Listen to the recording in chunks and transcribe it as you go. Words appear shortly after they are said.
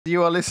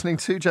You are listening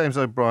to James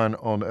O'Brien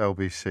on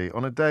LBC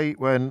on a day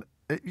when,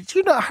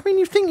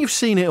 you think you've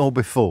seen it all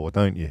before,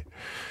 don't you?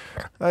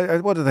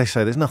 What do they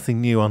say? There's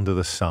nothing new under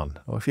the sun.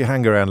 Or if you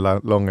hang around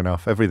long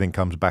enough, everything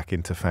comes back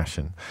into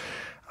fashion.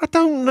 I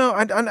don't know.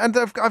 And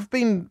I've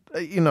been,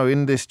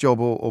 in this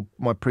job or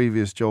my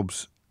previous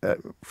jobs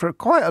for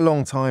quite a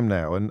long time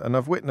now, and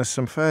I've witnessed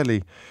some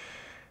fairly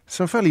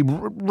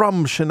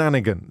rum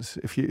shenanigans,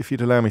 if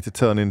you'd allow me to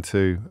turn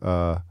into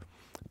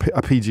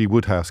a P.G.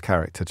 Woodhouse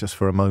character just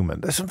for a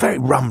moment. There's some very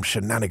rum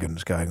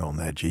shenanigans going on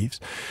there, Jeeves.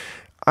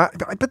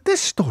 But this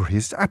story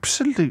is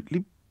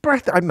absolutely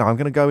breathtaking. I'm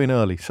going to go in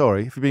early.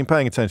 Sorry. If you've been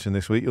paying attention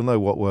this week, you'll know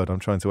what word I'm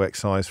trying to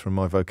excise from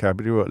my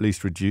vocabulary, or at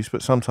least reduce,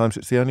 but sometimes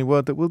it's the only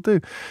word that will do.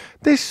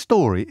 This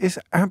story is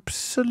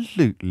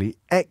absolutely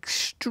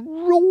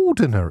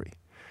extraordinary.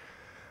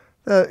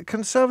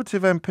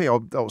 Conservative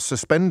MP, or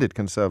suspended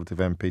Conservative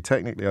MP,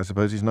 technically I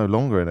suppose he's no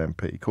longer an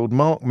MP, called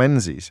Mr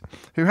Menzies,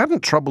 who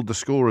hadn't troubled the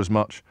score as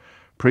much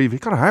previously.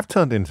 God, I have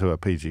turned into a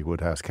P.G.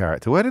 Woodhouse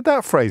character. Where did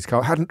that phrase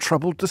come? Hadn't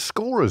troubled the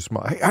score as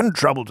much. Hadn't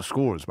troubled the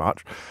score as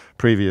much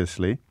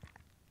previously.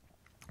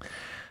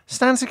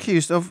 Stands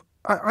accused of,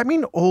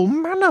 all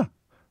manner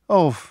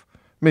of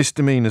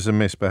misdemeanours and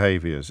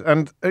misbehaviours.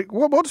 And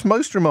what's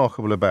most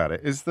remarkable about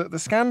it is that the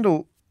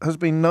scandal has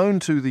been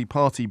known to the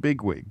party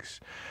bigwigs,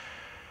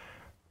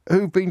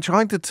 who've been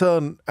trying to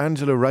turn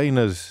Angela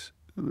Rayner's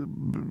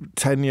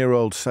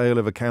 10-year-old sale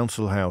of a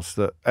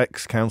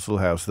ex-council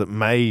house that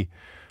may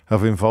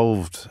have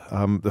involved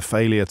the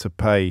failure to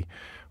pay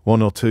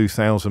 £1,000 or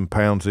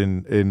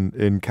 £2,000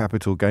 in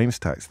capital gains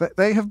tax.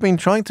 They have been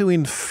trying to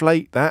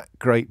inflate that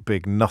great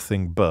big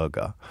nothing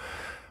burger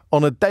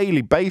on a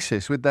daily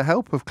basis with the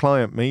help of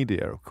client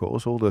media, of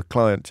course, all the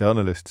client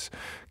journalists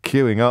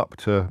queuing up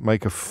to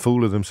make a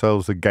fool of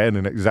themselves again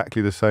in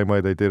exactly the same way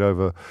they did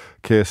over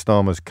Keir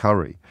Starmer's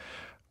curry,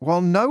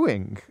 while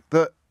knowing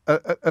that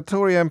a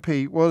Tory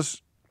MP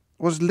was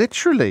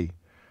literally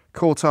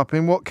caught up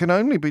in what can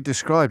only be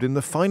described in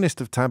the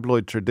finest of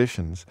tabloid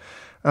traditions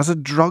as a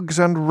drugs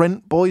and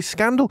rent boy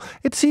scandal.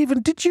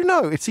 Did you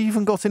know it's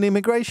even got an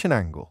immigration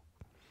angle?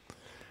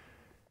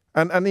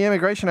 And the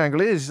immigration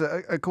angle is,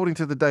 according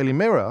to the Daily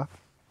Mirror,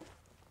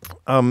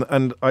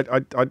 and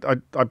I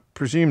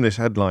presume this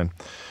headline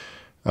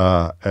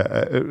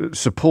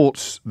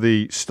supports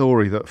the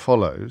story that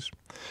follows,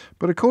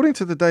 but according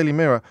to the Daily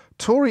Mirror,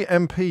 Tory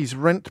MP's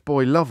rent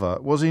boy lover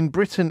was in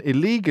Britain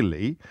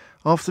illegally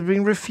after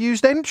being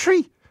refused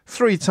entry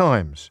 3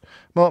 times.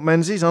 Mr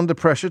Menzies under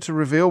pressure to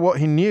reveal what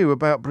he knew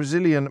about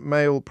Brazilian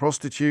male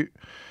prostitute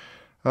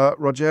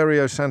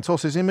Rogerio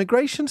Santos's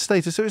immigration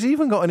status. So it's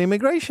even got an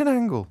immigration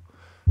angle,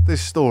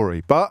 this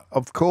story. But,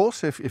 of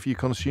course, if you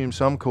consume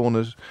some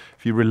corners,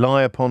 if you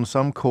rely upon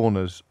some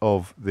corners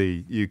of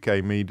the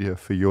UK media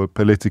for your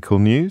political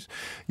news,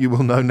 you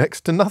will know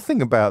next to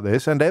nothing about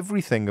this and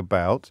everything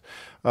about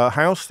a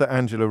house that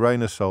Angela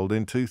Rayner sold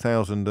in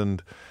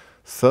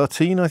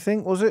 2013, I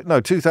think, was it? No,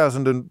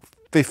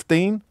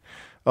 2015,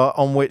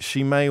 on which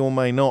she may or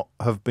may not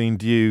have been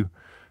due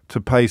to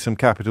pay some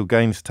capital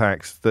gains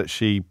tax that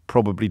she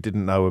probably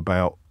didn't know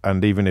about.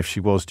 And even if she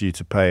was due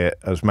to pay it,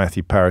 as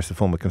Matthew Parris, the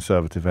former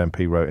Conservative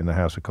MP, wrote in the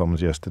House of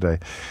Commons yesterday,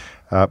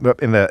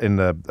 in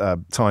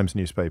the Times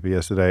newspaper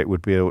yesterday, it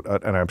would be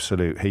an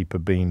absolute heap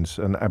of beans,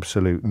 an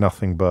absolute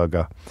nothing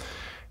burger.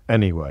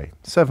 Anyway,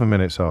 7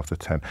 minutes after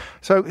 10.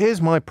 So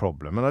here's my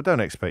problem, and I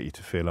don't expect you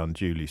to feel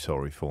unduly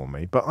sorry for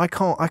me, but I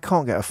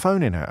can't get a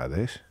phone in out of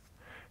this.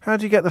 How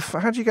do you get a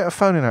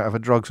phone in out of a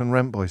drugs and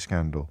rent boy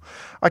scandal?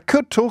 I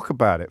could talk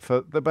about it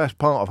for the best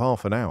part of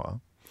half an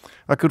hour.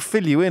 I could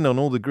fill you in on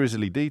all the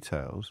grisly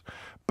details,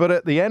 but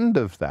at the end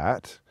of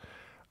that,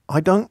 I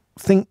don't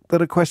think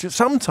that a question...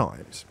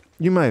 Sometimes,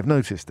 you may have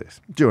noticed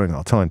this during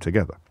our time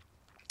together,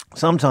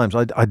 sometimes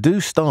I do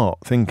start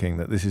thinking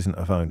that this isn't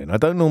a phone-in. I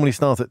don't normally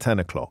start at 10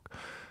 o'clock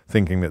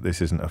thinking that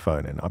this isn't a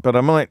phone-in, but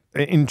I might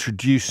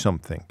introduce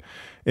something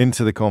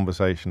into the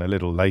conversation a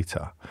little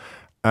later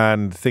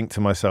and think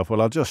to myself, well,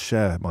 I'll just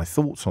share my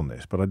thoughts on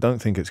this, but I don't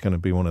think it's going to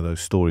be one of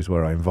those stories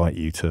where I invite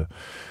you to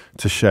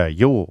share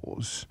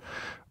yours.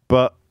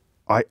 But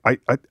I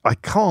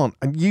can't.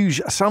 And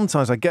usually,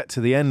 sometimes I get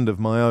to the end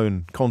of my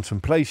own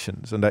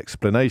contemplations and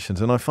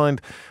explanations, and I find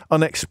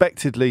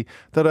unexpectedly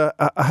that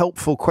a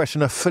helpful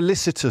question, a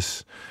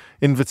felicitous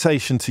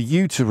invitation to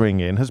you to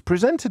ring in has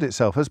presented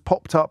itself, has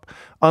popped up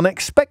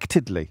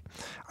unexpectedly.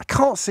 I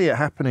can't see it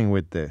happening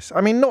with this.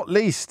 I mean, not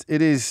least,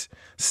 it is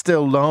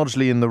still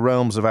largely in the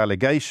realms of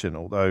allegation,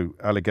 although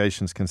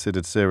allegations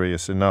considered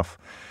serious enough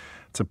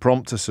to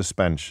prompt a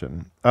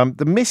suspension.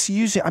 The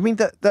misusing,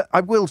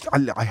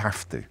 I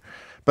have to.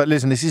 But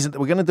listen,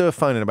 we're going to do a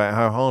phone-in about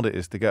how hard it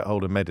is to get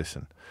hold of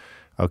medicine.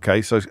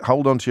 Okay, so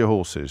hold on to your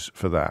horses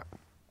for that.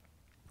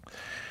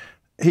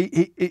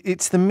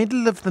 It's the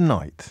middle of the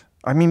night.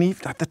 I mean,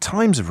 the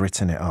Times have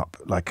written it up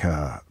like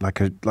a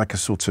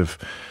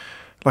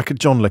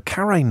John le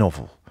Carré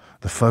novel.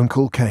 The phone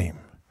call came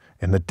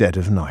in the dead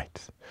of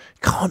night.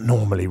 You can't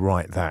normally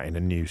write that in a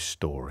news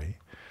story.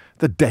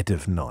 The dead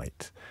of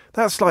night.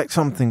 That's like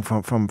something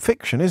from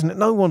fiction, isn't it?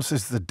 No one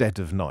says the dead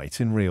of night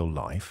in real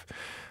life.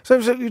 So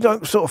you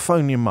don't sort of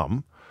phone your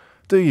mum,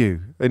 do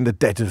you, in the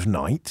dead of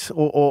night?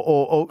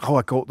 Or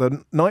I caught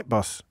the night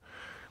bus.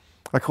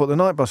 I caught the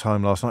night bus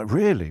home last night.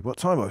 Really? What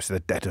time? Oh, it was the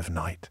dead of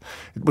night.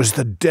 It was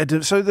the dead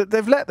of... So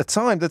they've let the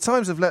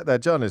Times have let their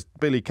journalist,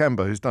 Billy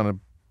Kember, who's done a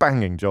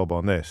banging job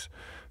on this,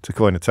 to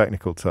coin a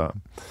technical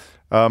term.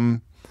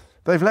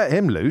 They've let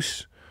him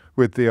loose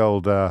with the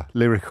old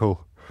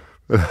lyrical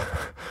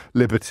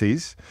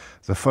liberties.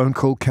 The phone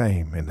call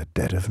came in the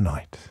dead of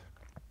night.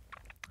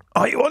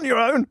 Are you on your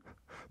own?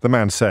 The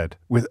man said,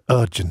 with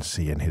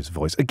urgency in his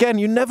voice. Again,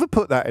 you never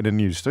put that in a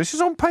news story. This is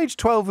on page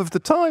 12 of the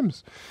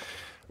Times.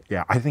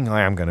 Yeah, I think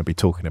I am going to be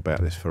talking about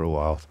this for a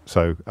while.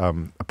 So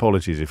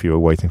apologies if you were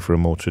waiting for a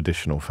more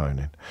traditional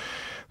phone-in.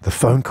 The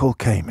phone call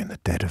came in the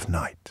dead of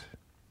night.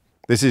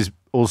 This is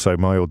also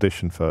my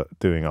audition for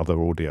doing other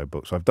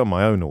audiobooks. I've done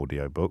my own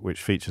audiobook,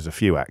 which features a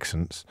few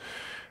accents,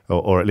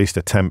 or at least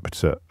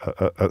attempts at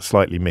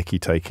slightly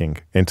Mickey-taking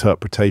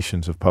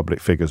interpretations of public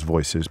figures'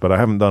 voices, but I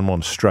haven't done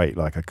one straight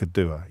like I could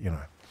do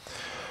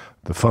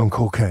The phone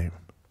call came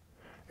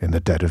in the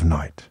dead of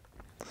night.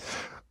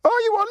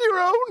 Are you on your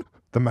own?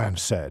 The man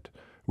said,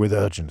 with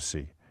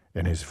urgency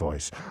in his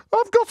voice.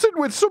 I've got in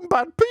with some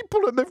bad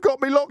people and they've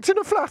got me locked in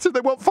a flat and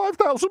they want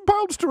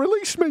 £5,000 to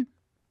release me.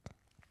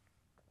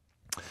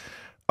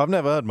 I've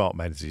never heard Mark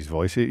Menzies'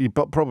 voice. He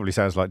probably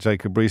sounds like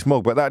Jacob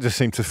Rees-Mogg, but that just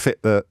seemed to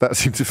fit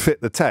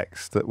the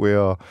text that we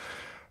are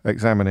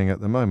examining at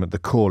the moment. The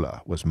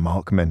caller was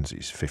Mark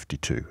Menzies,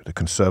 52, the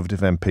Conservative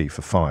MP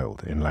for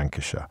Fylde in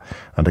Lancashire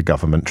and a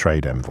government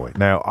trade envoy.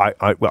 Now,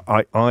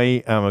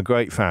 I am a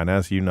great fan,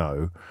 as you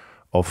know,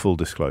 of full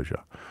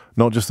disclosure.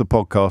 Not just the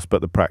podcast,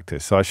 but the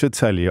practice. So I should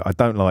tell you, I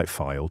don't like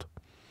Fylde.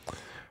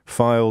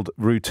 Fylde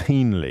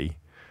routinely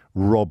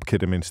rob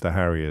Kidderminster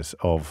Harriers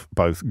of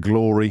both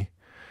glory,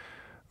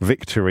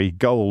 victory,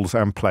 goals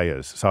and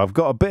players. So I've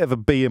got a bit of a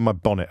bee in my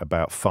bonnet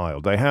about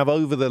Fylde. They have,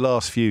 over the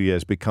last few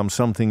years, become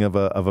something of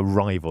a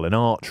rival, an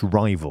arch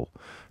rival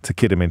to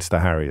Kidderminster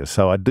Harriers.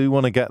 So I do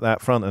want to get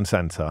that front and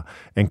centre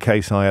in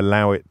case I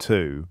allow it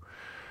to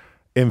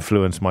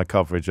influence my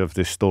coverage of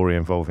this story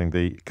involving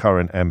the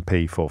current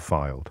MP for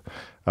Fylde.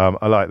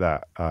 I like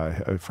that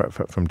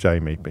from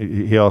Jamie.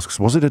 He asks,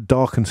 was it a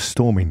dark and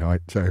stormy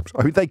night, James?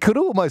 I mean, they could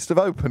almost have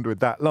opened with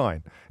that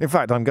line. In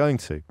fact, I'm going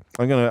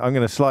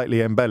to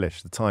slightly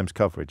embellish the Times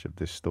coverage of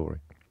this story.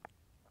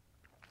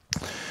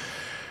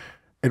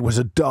 It was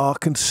a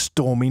dark and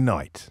stormy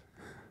night.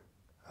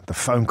 The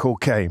phone call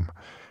came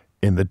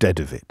in the dead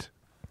of it.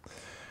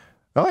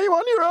 Are you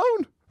on your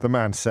own? The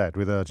man said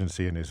with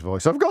urgency in his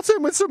voice. I've got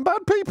in with some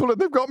bad people and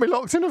they've got me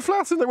locked in a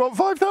flat and they want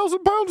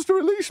 £5,000 to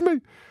release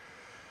me.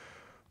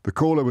 The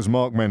caller was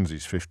Mark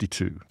Menzies,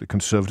 52, the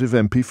Conservative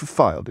MP for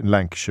Fylde in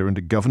Lancashire and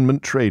a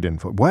government trade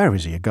envoy. Where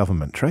is he a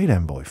government trade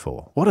envoy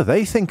for? What do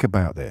they think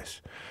about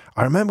this?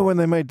 I remember when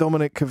they made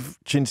Dominic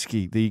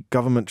Kaczynski the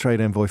government trade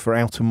envoy for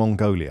Outer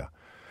Mongolia.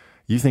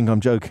 You think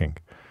I'm joking,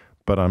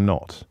 but I'm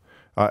not.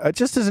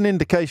 Just as an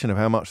indication of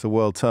how much the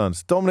world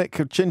turns, Dominic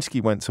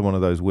Kaczynski went to one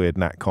of those weird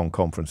NatCon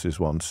conferences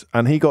once,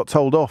 and he got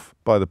told off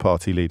by the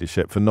party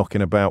leadership for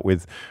knocking about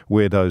with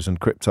weirdos and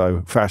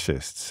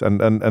crypto-fascists.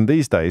 And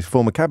these days,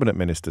 former cabinet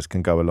ministers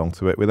can go along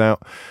to it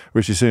without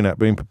Rishi Sunak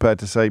being prepared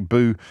to say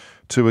boo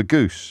to a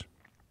goose.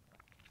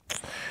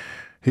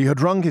 He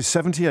had rung his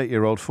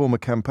 78-year-old former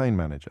campaign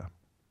manager.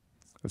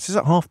 This is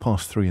at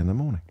 3:30 in the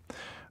morning.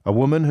 A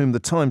woman whom the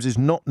Times is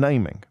not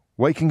naming,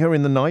 waking her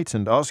in the night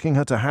and asking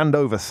her to hand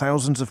over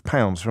thousands of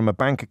pounds from a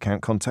bank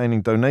account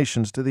containing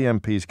donations to the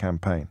MP's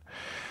campaign.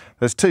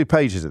 There's 2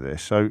 pages of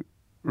this, so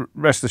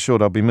rest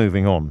assured I'll be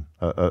moving on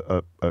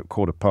at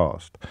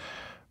 3:15.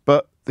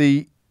 But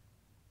the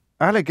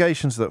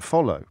allegations that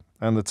follow,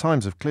 and the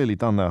Times have clearly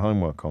done their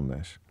homework on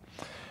this,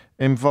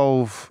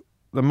 involve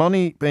the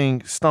money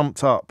being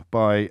stumped up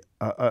by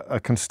a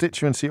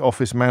constituency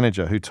office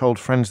manager who told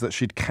friends that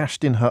she'd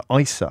cashed in her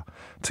ISA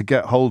to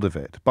get hold of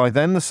it. By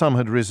then, the sum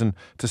had risen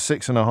to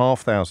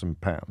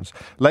 £6,500.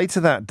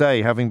 Later that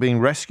day, having been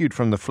rescued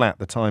from the flat,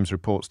 the Times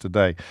reports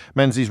today,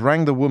 Menzies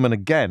rang the woman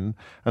again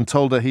and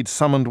told her he'd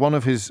summoned one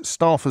of his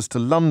staffers to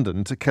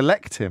London to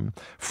collect him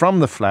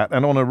from the flat,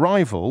 and on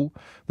arrival,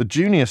 the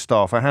junior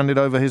staffer handed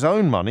over his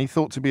own money,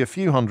 thought to be a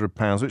few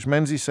 £100s, which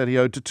Menzies said he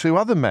owed to 2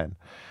 other men.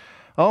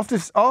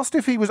 Asked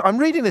if he was... I'm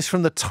reading this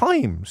from the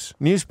Times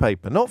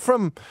newspaper, not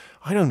from,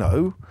 I don't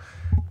know,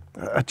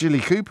 a Jilly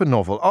Cooper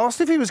novel. Asked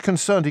if he was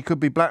concerned he could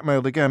be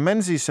blackmailed again,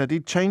 Menzies said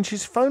he'd change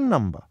his phone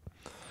number.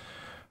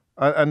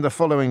 And the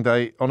following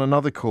day, on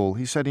another call,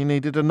 he said he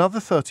needed another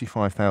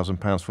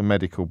 £35,000 for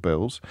medical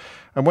bills.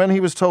 And when he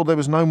was told there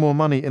was no more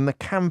money in the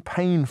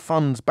campaign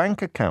funds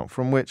bank account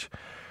from which...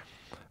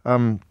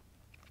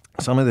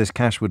 some of this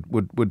cash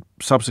would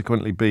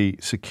subsequently be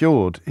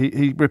secured,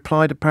 he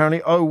replied apparently,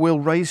 oh,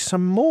 we'll raise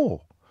some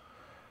more.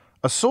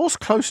 A source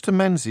close to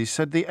Menzies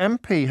said the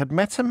MP had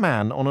met a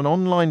man on an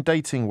online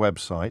dating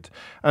website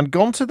and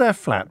gone to their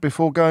flat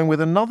before going with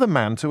another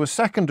man to a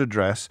second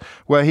address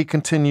where he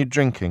continued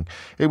drinking.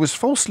 It was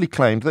falsely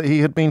claimed that he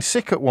had been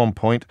sick at one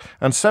point,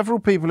 and several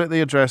people at the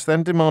address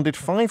then demanded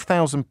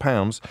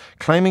 £5,000,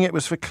 claiming it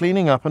was for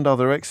cleaning up and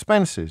other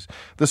expenses.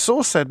 The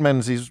source said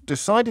Menzies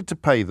decided to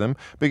pay them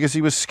because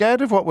he was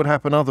scared of what would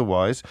happen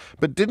otherwise,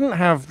 but didn't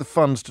have the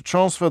funds to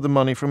transfer the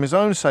money from his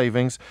own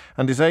savings,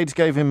 and his aides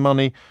gave him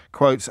money,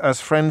 quotes, as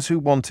friends who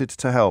wanted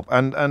to help.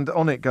 And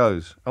on it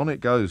goes, on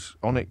it goes,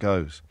 on it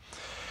goes.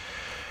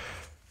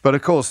 But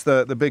of course,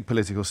 the big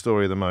political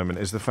story at the moment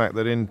is the fact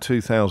that in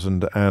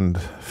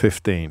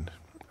 2015,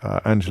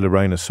 Angela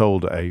Rayner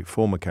sold a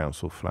former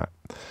council flat,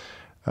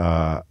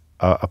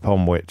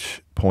 upon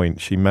which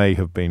point she may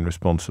have been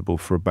responsible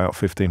for about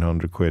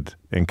 1,500 quid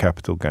in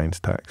capital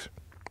gains tax.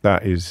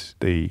 That is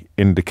the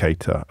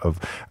indicator of...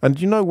 And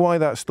do you know why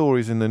that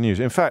story's in the news?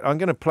 In fact, I'm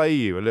going to play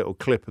you a little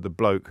clip of the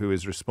bloke who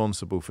is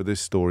responsible for this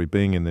story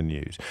being in the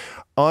news.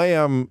 I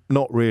am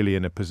not really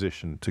in a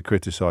position to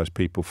criticise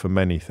people for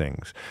many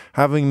things.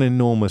 Having an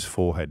enormous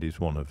forehead is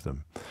one of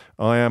them.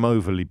 I am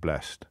overly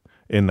blessed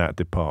in that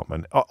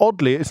department.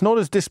 Oddly, it's not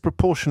as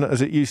disproportionate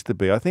as it used to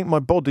be. I think my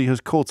body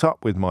has caught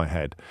up with my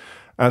head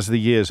as the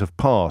years have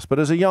passed. But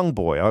as a young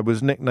boy, I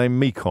was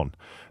nicknamed Mekon,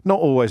 not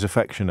always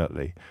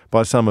affectionately,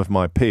 by some of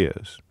my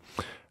peers.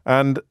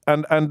 And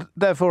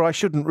therefore I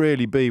shouldn't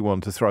really be one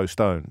to throw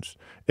stones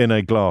in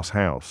a glass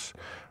house.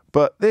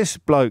 But this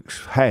bloke's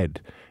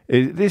forehead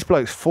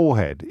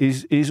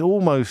is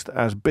almost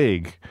as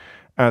big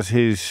as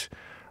his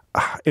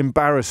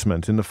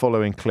embarrassment in the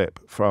following clip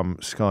from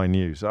Sky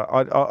News.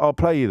 I'll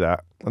play you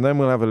that, and then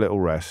we'll have a little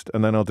rest,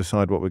 and then I'll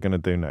decide what we're going to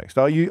do next.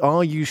 Are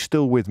you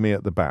still with me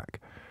at the back?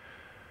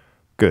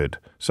 Good.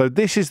 So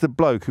this is the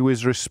bloke who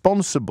is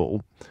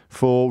responsible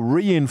for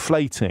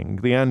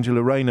reinflating the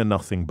Angela Rayner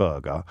nothing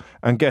burger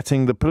and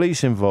getting the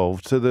police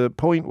involved to the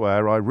point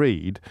where I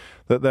read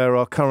that there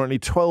are currently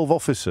 12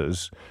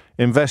 officers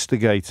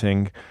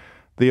investigating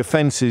the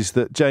offences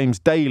that James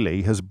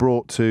Daly has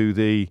brought to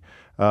the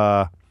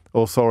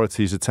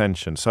authorities'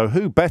 attention. So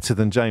who better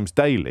than James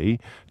Daly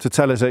to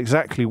tell us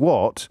exactly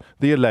what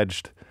the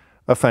alleged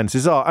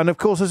offences are? And of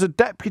course, as a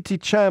deputy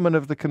chairman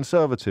of the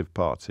Conservative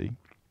Party,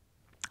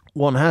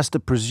 one has to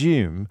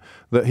presume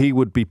that he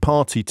would be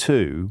party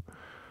to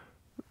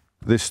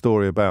this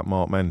story about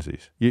Mark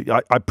Menzies.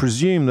 I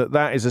presume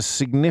that is a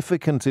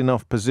significant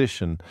enough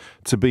position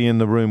to be in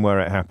the room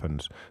where it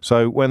happens.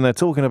 So when they're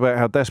talking about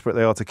how desperate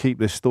they are to keep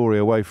this story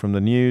away from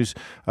the news,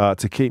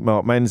 to keep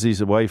Mark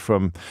Menzies away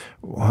from,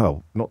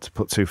 well, not to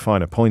put too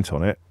fine a point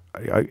on it,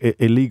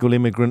 illegal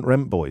immigrant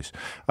rent boys,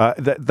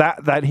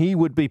 that he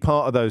would be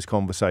part of those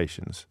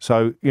conversations.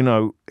 So, you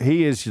know,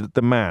 he is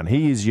the man.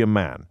 He is your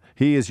man.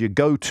 He is your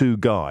go-to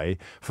guy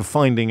for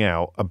finding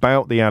out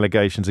about the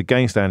allegations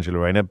against Angela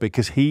Rayner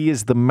because he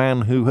is the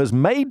man who has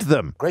made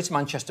them. Greater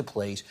Manchester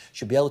Police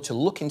should be able to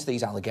look into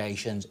these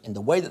allegations in the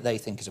way that they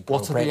think is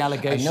appropriate. What are the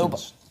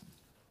allegations?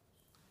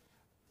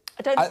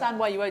 I don't understand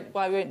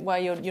why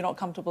you're not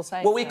comfortable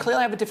saying. Well, we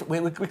clearly have a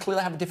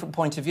different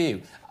point of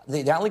view.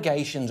 The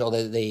allegations or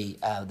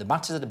the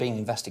matters that are being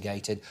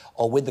investigated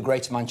are with the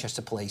Greater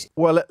Manchester Police.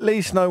 Well, at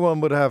least no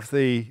one would have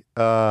the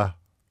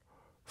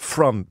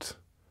front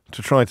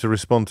to try to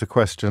respond to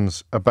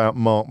questions about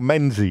Mark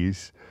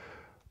Menzies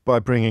by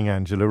bringing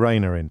Angela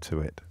Rayner into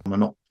it. I'm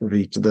not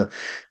privy to the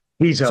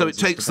details. So it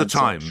takes the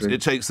Times,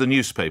 it takes the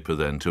newspaper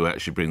then to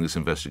actually bring this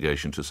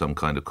investigation to some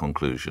kind of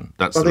conclusion.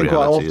 That's the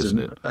reality, isn't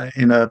it?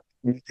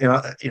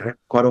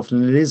 Quite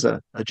often it is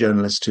a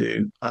journalist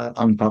who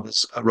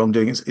uncovers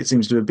wrongdoing. It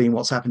seems to have been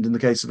what's happened in the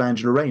case of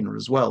Angela Rayner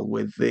as well,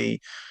 with the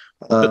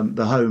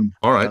home.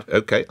 All right,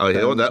 okay, I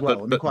hear that.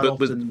 Well. Quite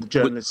often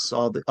journalists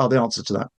are the answer to that.